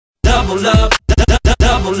double up,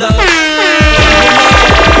 double up.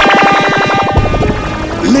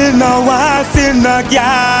 Me no want see no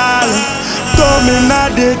girl come inna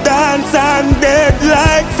the dance and dead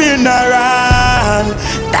like funeral.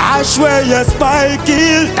 Dash where your spike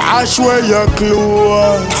kill, dash where your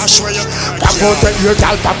close. Pop out the ear,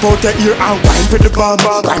 girl, pop out the ear and wine for the bomb,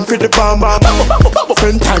 wine for the bomb.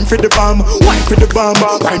 Spend time for the bomb, wine for the bomb,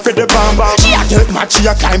 wine for the bomb. She a get mad, she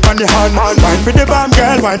a climb on the hand. Wine for the bomb,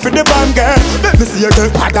 girl, wine for the bomb, girl. Let me see you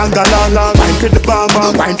get mad and galang. Wine for the bomb,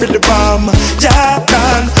 wine for the bomb.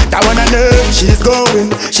 Jordan, that one I know. She's going.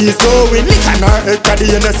 Lick on her head, cause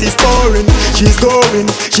the NS is pouring. She's going.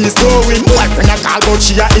 Boyfriend a call, but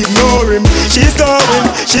she a ignore him. She's going.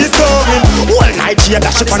 All night she a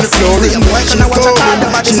dash up on the floor. She's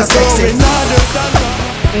going.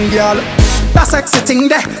 Girl, that sexy thing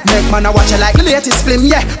there, make man a watch you like the latest film,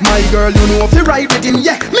 yeah. My girl, you know if you ride with him,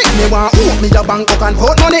 yeah. Make me want open me your bank book and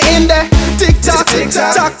put money in there. Tick tock, tick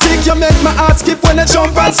tock, tick. You make my heart skip when you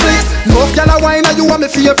jump and split. No girl a wine and you are my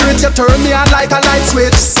favorite. You turn me on like a light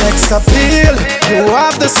switch. Sex appeal, you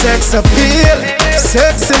have the sex appeal.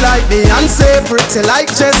 Sexy like Beyonce, pretty like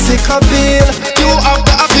Jessica Biel. You have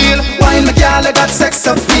the appeal. Wine my girl, I got sex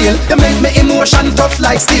appeal. You make me emotion tough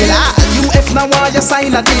like steel. You if now want you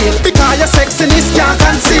sign a deal because your sexiness can't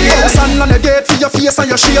conceal. Sun on the gate for your face and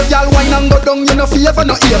your shield. Y'all wine and go down, you no favor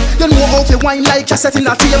no ear. You know how you wine like you're setting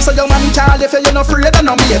a tape. So your man can't if you're not afraid of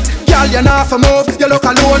no mate. Girl, you're not for move, you look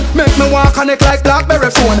alone. Make me walk connect like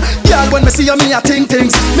BlackBerry phone. Girl, when me see you, me I think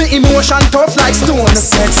things. Me emotion tough like stone.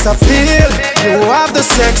 Sex appeal, you have the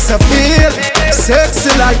sex appeal.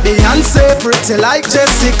 Sexy like Beyonce, pretty like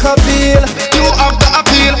Jessica Biel. You have the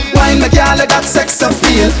appeal. Wine my girl, I got sex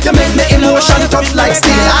appeal. You make me emotion tough like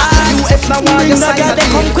steel. You if now want you sign a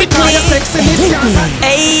deal. Quickly,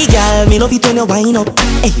 hey girl, me love it when you wind up.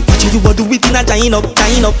 Hey, what you do it in a line up.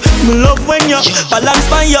 Me love when you balance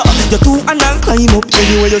by you two and I climb up.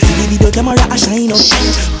 Anyway you see the video camera a shine up.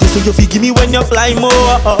 This is you feel give me when you fly more.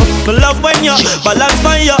 Me love when you balance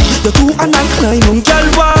by you two and I climb up. Girl,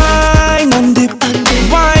 wine and dip,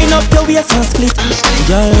 wine up your waist and split.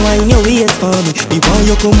 Girl, wine your waist for me. Before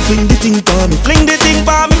you come fling the thing for me. Fling the thing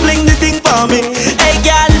for me, fling the thing for me. Hey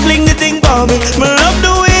girl, fling the thing for me. Me love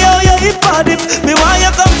the way how you hip on it. Me want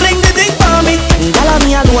you come fling the thing for me. Girl,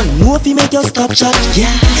 me alone, know if you make your stop shot.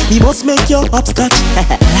 Yeah, me must make your hopscotch.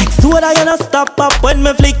 Like soda, you no stop up when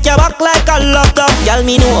me flick your back like a laptop. Girl,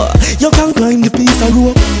 me know you can climb the piece of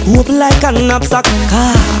rope, open like a knapsack.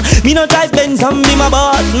 Me no drive Benz and be my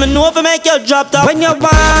boss. Me know if you make your drop top. When you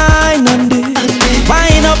wine on this,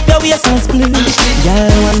 wine up your waist and split. Girl,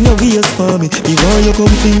 want your waist for me. Before you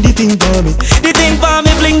come fling the thing for me. The thing for me,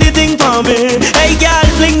 fling the thing for me. Hey girl,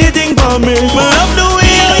 fling the thing for me. Me love the way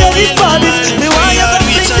how you hit body. Me want you come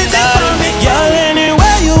fling the thing for me. Girl,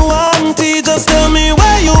 anywhere you want it, just tell me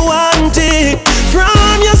where you want it.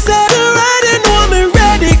 From you say you ready, know me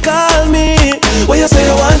ready, call me. Where you say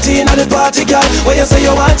you want it, at the party, girl. Where you say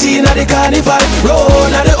you want it, at the carnival.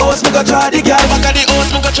 Roll at the house, me go try the girl. Back at the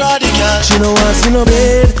house, me go try the girl. She no want see no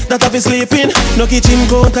bed, that have you sleeping. No kitchen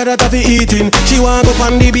counter, that have you eating. She want go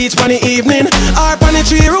on the beach for the evening, or on the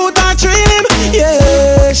tree root or tree limb.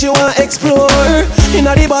 Yeah, she want explore in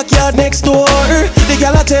the backyard next door. The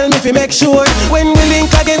girl a tell me fi make sure when we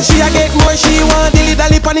link again, she a get more. She want dilly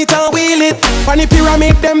dally pan it and wheel it. Pan the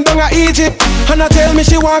pyramid them down a Egypt. And I tell me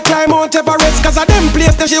she want climb Mount Everest, cause of them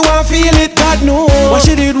place that she want feel it. God know what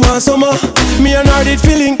she did one summer. Me and her did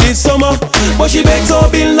feeling this summer, but she begs so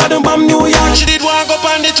Bin Laden from New York. She did walk up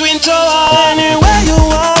on the Twin Tower. Anywhere you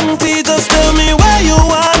want it, just tell me where you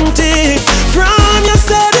want it. From you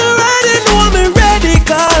said you ready, know me ready,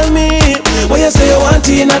 call me. Where you say you want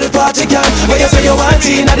it, at the party, girl. Where you say you want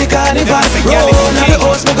it, at the carnival. Roll at the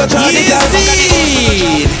house, me go try the girl.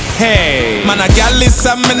 Hey, man a GALLIS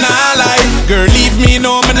and me nah lie. Girl leave me,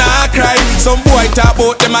 no me nah cry. Some boy talk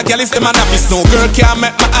about them a GALLIS, them a nappies. No girl can't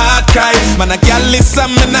make my heart cry. Man a GALLIS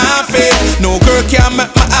and me nah fake. No girl can't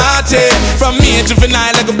make my heart ache. From me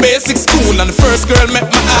juvenile like a basic school, and the first girl make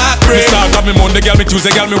my heart break. Me start up me Monday girl, me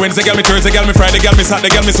Tuesday girl, me Wednesday girl, me Thursday girl, me Friday girl, me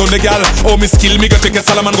Saturday girl, me Sunday girl. Oh me skill, me go take a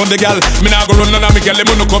Solomon gun the girl. Me nah go run none of me girl,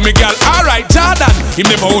 them no come me girl. Alright Jordan, him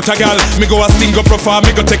never out a girl. Me go a sting up perform,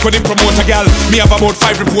 me go take with him promote a girl. Me have about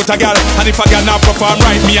 5 reporter girl, and if a girl not perform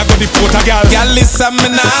right, me I go deport a girl. GALLIS and me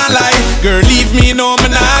nah lie. Girl leave me, no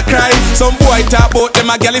me nah cry. Some boy talk about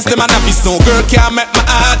them a GALLIS, them a nappies. No girl can't make my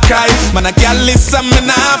heart cry. Man a GALLIS and me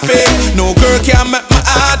nah fake. No girl can't make my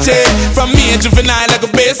heart ache. From me juvenile like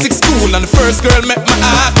a basic school, and the first girl make my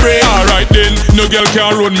heart break. Alright then, No girl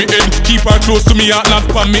can run me head. Keep her close to me, heart not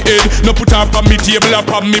on me head. No put her on me table or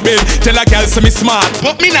on me bed. Tell a girl say me smart,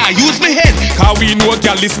 but me nah use me head. Cause we know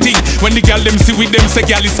girl is thing. When the girl them see with them say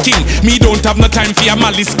girl is king. Me don't have no time for your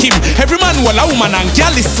malice scheme. Every man want a woman and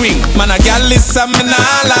girl is swing. Man a girl is and me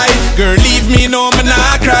nah lie. Girl leave me no me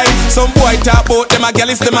nah cry. Some boy talk about them a girl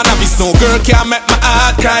is them and a miss. No girl can make my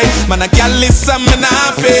heart cry. Man a girl is and me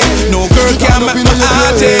nah fake. No girl can make my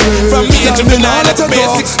heart ache. From me to me nah let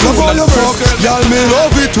basic school. Love how you fuck, girl me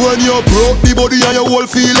love it when you broke the body and your whole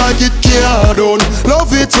feel like it can't done.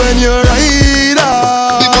 Love it when you ride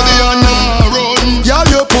out. The body and not run. Girl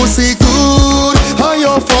your pussy good and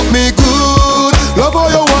you fuck me good. Love how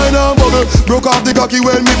you whine and bubble. Broke off the cocky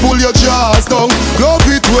when me pull your jaws down. Love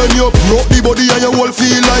it when you broke the body and your whole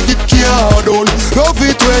feel like it can't done. Love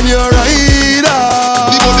it when you ride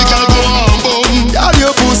out. The body can go on boom. Girl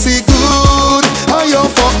your pussy good and you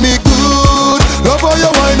fuck me good. Love how you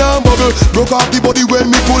whine and bubble. Broke off the body when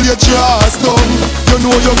me pull your jaws down. You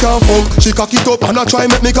know you can't fuck. She cock it up and I try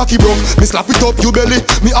make me cocky broke. Me slap it up, you belly,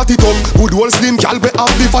 me at it up. Good old slim gal be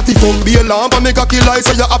have the fatty fuck. Be a lamp and me cocky like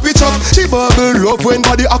so you happy chop. She bubble up when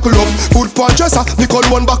body hackle up. Foot punch dresser, me call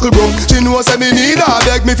one buckle broke. She know say me need her,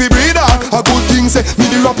 beg me fi breathe her. A good thing say me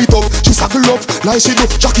the wrap it up. She suckle up like she do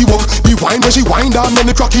Jackie walk. Me whine when she whine down, then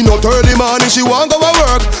me cracking up. Early morning she want go to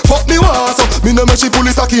work. Fuck me once up, me no make she pull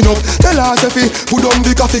it stacking up. Tell her say fi put on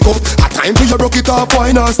the coffee cup. A time for you broke it off,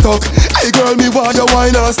 wine and stuck. Hey girl, me want you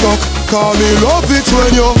wine and stuck. Call me love it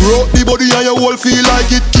when you broke the body and your whole feel like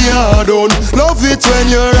it can't done. Love it when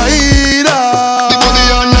you ride out. The body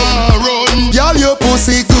and not run. Girl, your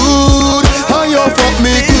pussy good and you fuck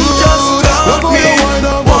me good. Just got me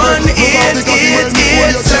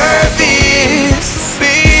 188 service.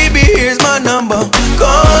 Baby, here's my number.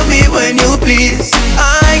 Call me when you please.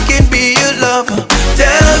 I can be your lover.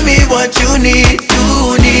 Tell me what you need.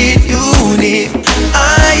 You need, you need.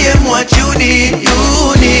 I am what you need. You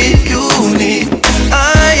need, you need.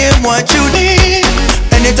 I am what you need.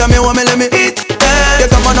 Anytime you want me, let me hit that. You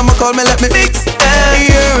come on, I'ma call me, let me fix that.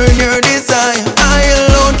 You're your desire. I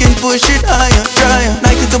alone can push it higher, higher.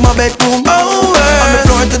 Night into my bedroom, over. On the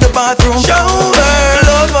floor to the bathroom, shower.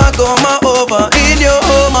 Love, I come over. In your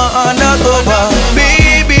home, I undercover.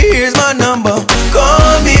 Baby, here's my number.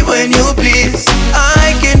 Call me when you please.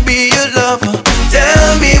 I can be your lover.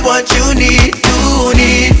 Tell me what you need. You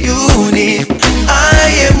need, you need.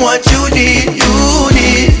 I am what you need. You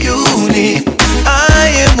need, you need. I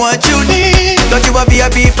am what you need. Got you a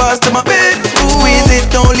VIP pass to my bed. Squeeze it,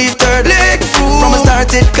 don't leave third leg. From a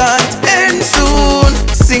start it can't end soon.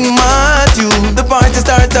 Sing my tune. The party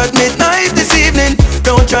starts at midnight this evening.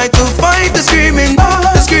 Don't try to fight the screaming.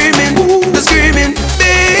 The screaming, the screaming.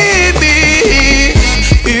 Baby,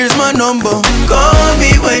 here's my number. Call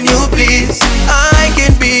me when you please. I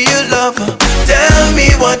can be your lover. Tell me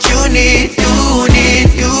what you need. You need,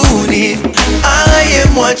 you need. I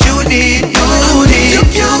am what you need. You need,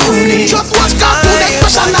 you need. Just watch cartoon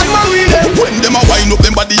expression and marine. When them a wind up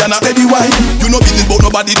them body and a Steady wine, you know business but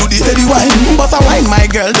nobody do this. steady wine. But I wine, my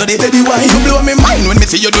girl, do this. Steady wine, You blow me mind when me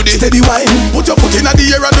see you do this. steady wine, Put your foot in the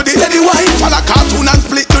air and do this. steady wine, Follow cartoon and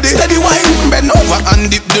split do this. steady wine, Bend over and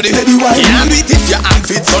dip do this. Steady wine. Can't do it if your hand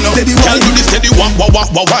fits so no. Steady Girl wine. do this steady wine.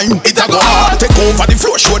 It a go hard. Take over the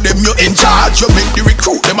floor, show them you in charge. You make the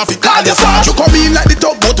recruit them a fi call you sarge. You come in like the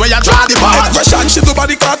tugboat where you draw the barge. expression, she do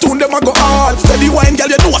body cartoon, them a go hard. Steady wine, girl,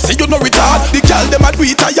 you know say you no retard. The girl them a do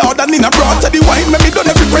it a yard and in a broad. Steady wine, make me done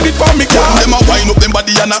every credit for me car. Them a wind up them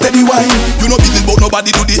body and a Steady wine, you know business but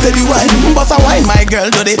nobody do this. steady wine, but I wine, my girl,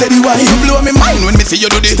 do this. Steady wine, You blow me mind when me see you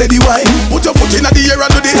do this. steady wine, Put your foot in the air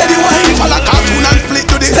and do this. Steady wine. Follow cartoon and split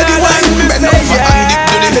do this. Steady wine. Bend over and dip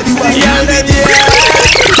do this. Steady wine.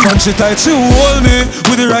 Punch it tight, she hold me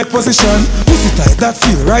with the right position. Pussy tight, that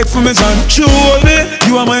feel right for me, John. She hold me,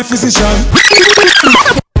 you are my physician.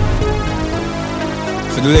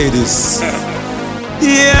 For the ladies.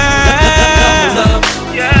 Yeah.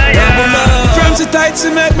 From she tight, she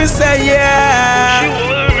make me say yeah.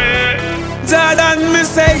 Jordan, me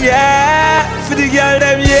say yeah. For the girl,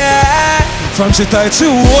 them yeah. From she tight, she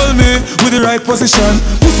hold me with the right position.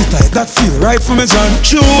 Pussy tight, that feel right for me, John.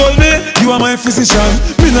 She hold me, you are my physician.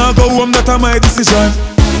 Me now go home, that are my decision.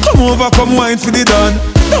 Come over, come wine for the dawn.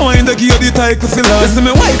 Don't wind the gear, the tight to feel on. Listen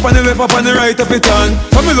me wipe on the left up on the right of it on.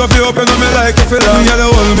 For me love you up, you know me like to feel on. Girl,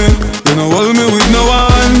 hold me, you know hold me with no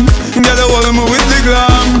one. Girl, hold me with the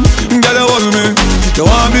glam. Girl, hold me, you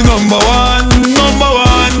want me number one, number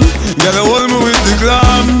one. Girl, hold me with the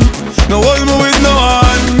glam. No hold me with no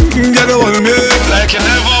one. Girl, hold me like you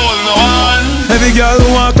never hold no one. Every girl who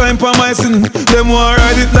want climb on my sin listen. Them want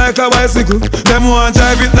ride it like a bicycle. Them want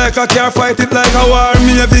drive it like a car, fight it like a war.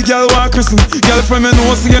 Me every girl want christen. Girl from me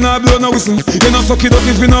know so you not blow no whistle. You not suck it up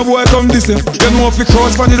if you no boy come this. You know if you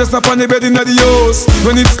cross funny just up on the bed in the house.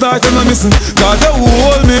 When it start you no missing. Cause you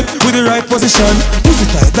hold me with the right position. Pussy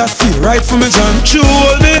tight that feel right for me John. You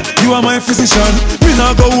hold me, you are my physician. Me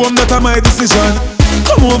not go home, that are my decision.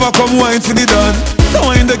 Come over, come wine for the done. Don't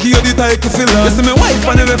wind the key of the tight to fill on. You see me wife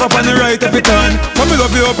on the left up on the right every time. Come me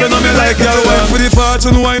love you up and me like y'all. Wine for the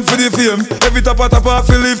fortune, wine for the fame. Every tap off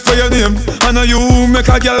you live for your name. And now you make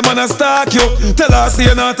a girl man a stalk you. Tell her say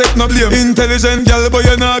you not take no blame. Intelligent girl but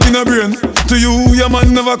you not in a brain. To you your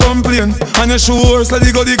man never complain. And you sure so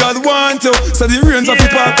the God want you. So the rains of the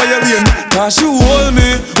park by your lane. Cause you hold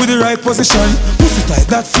me with the right position. Pussy tight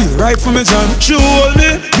that feel right for me John. You hold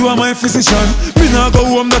me, you are my physician. Me not go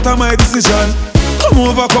home, that are my decision. Come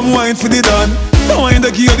over, come wine for the done. Don't wind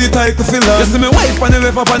the key of the tight to fill on. You see me wife on the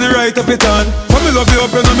left up on the right up it on. Come me love you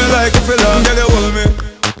up and me like to fill on. Girl you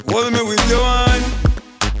hold me with your hand.